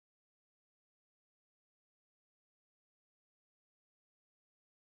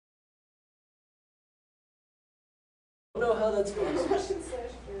know how that's going.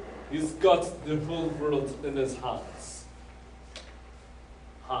 He's got the whole world in his hands.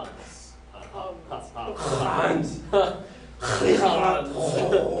 Hands. Hands. He's got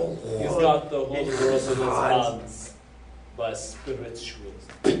the whole world in his hands. By spiritual.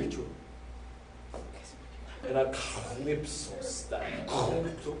 In a calypso style.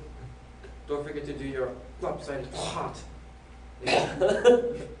 Don't forget to do your upside hot.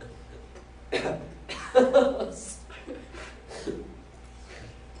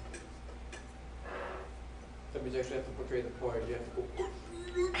 Somebody's actually have to portray the part. You have to go.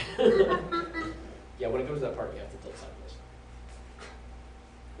 Yeah, when it comes to that part, you have to tilt sideways.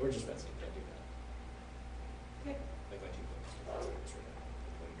 We're just messing. Can't do that. Okay. Like my two thumbs.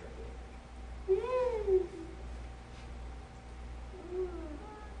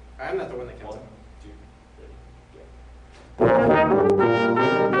 I'm not the one that counts. 1, 2, 3, go.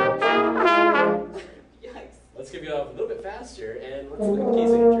 Yikes. Let's give you off a little bit faster, and let's look at the key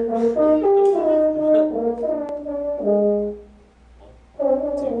signature.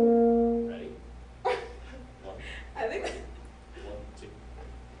 1, 2, ready? 1, I think 1,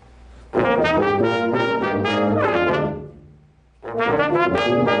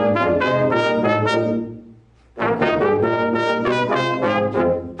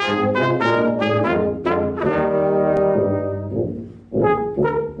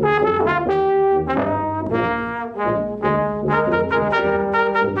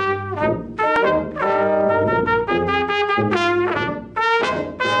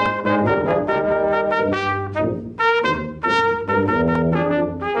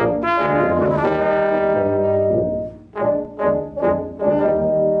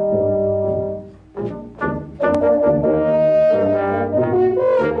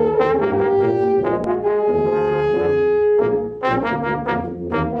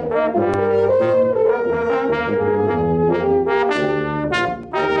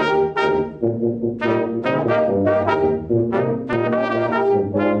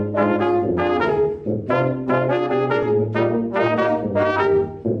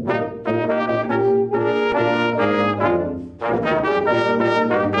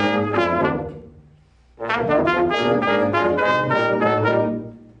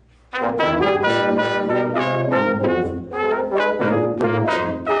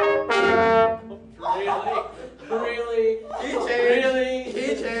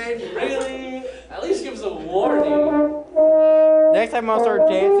 Next time I'll start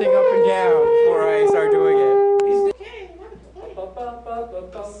dancing up and down before I start doing it.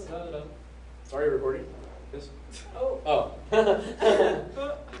 Sorry, recording. This. Oh.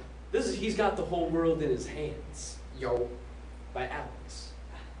 This is He's Got the Whole World in His Hands. Yo. By Alex.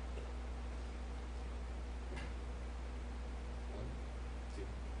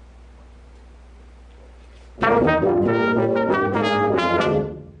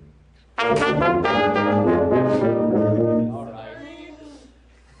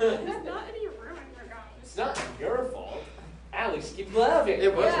 It's not your fault. Alex, keep laughing.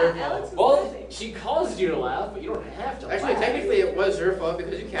 It was her fault. Well, she caused you to laugh, but you don't have to Actually, laugh. technically it was her fault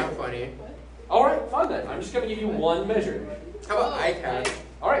because you count funny. Alright, fine then. I'm just going to give you one measure. How about I count?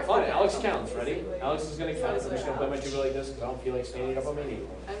 Alright, fine. Alex counts. Ready? Alex is going to count. I'm just going to play my tuba like this because I don't feel like standing up on my knee.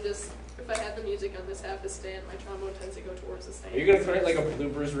 I'm just, if I had the music on this half to stand, my trombone tends to go towards the stand. Are you going to create like a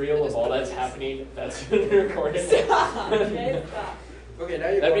bloopers reel of all that's happening that's been recorded? Stop. Okay, stop. Okay, now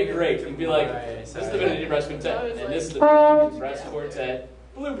you're That'd be going great. into You'd be like, my this is side. the Divinity Brass Quintet, I was and like- this is the Divinity Brass Quartet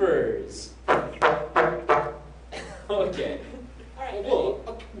bloopers. Okay. Alright, Whoa.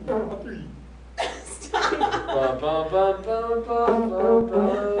 stop.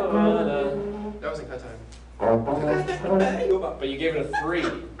 That wasn't cut time. But you gave it a 3.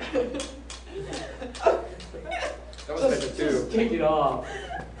 That was measure Just 2. take it off.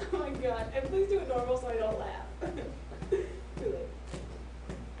 Oh my god. And please do it normal so I don't laugh. Too late.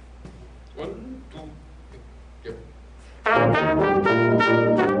 1, 2, yep.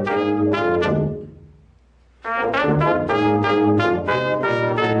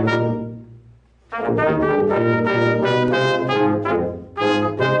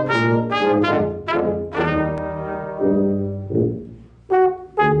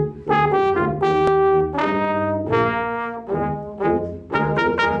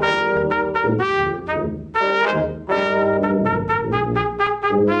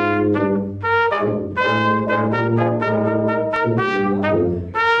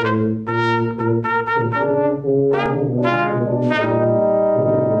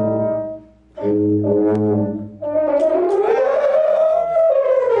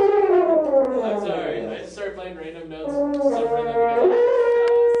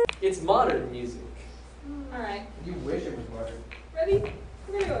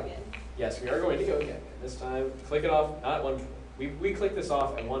 click it off, not at 1, we clicked this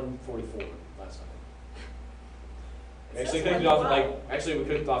off at 144 last time. We actually clicked it off at like, actually we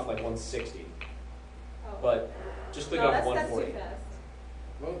clicked it off like 160, Oh. but just click No, off at that's too 140. fast.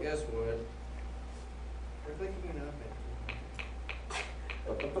 Well, guess what? We're clicking it up.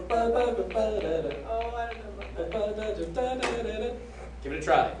 Oh, I don't know about that. Give it a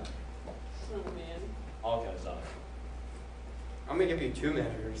try. Oh, man. All kinds of stuff. I'm gonna give you 2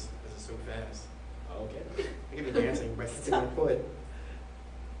 measures. This is so fast. Okay. I give you dancing by sticking my foot.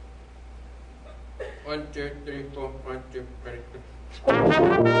 1, 2, 3, 4, 1, 2, ready.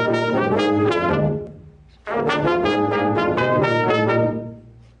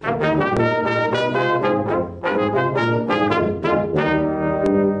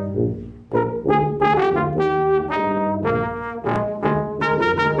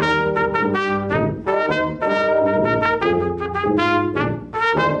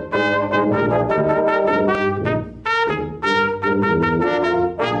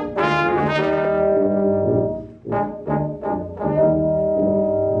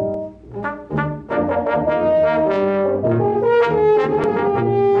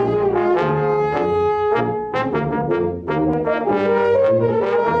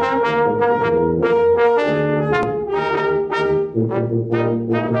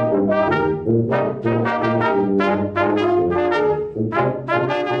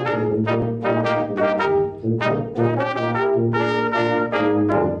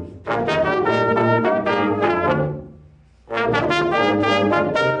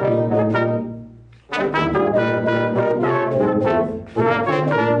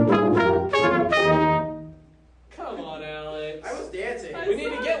 Come on, Alex. I was dancing. I We need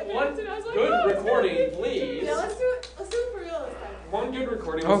to saw get it, one and I was like, good oh, it's recording, happening. please. Yeah, let's do it for real this time. One good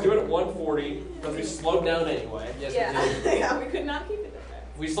recording. Let's do it at 140 because we slowed down anyway. Yes, Yeah. we did. Yeah, we could not keep it that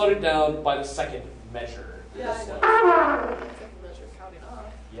fast. We slowed it down by the second measure. Yeah, I This know. one. Second measure counting off.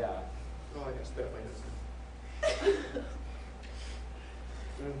 Yeah. Oh, I got spit on my nose.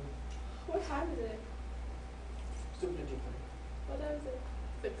 What time is it? Stupid empty plane. What time is it?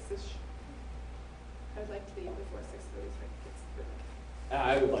 6-ish. I'd like to leave before 6:30 so I can get some food.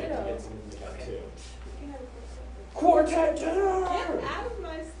 I would like to Ditto. get some in the cup Okay. too. You can have a quick Quartet Get dinner! out of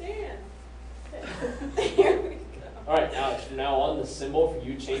my stand. Here we go. Alright, Alex, from now on, the symbol for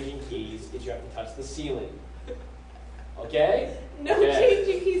you changing keys is you have to touch the ceiling. Okay? No Okay.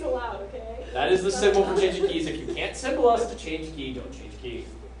 changing keys allowed, okay? That is the symbol for changing keys. If you can't symbol us to change key, don't change key.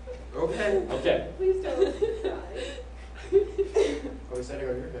 Okay. Okay. Please don't try. Oh, we said it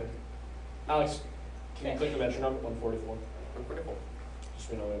on your head. Alex, can you click the metronome at 144? 144. Just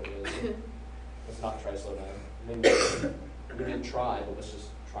so we know what it is. Let's not try to slow down. I mean, we didn't try, but let's just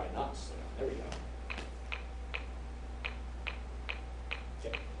try not to slow down. There we go.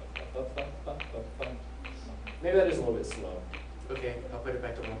 Okay. Maybe that is a little bit slow. Okay, I'll put it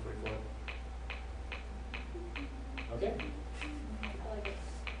back to 144. Okay.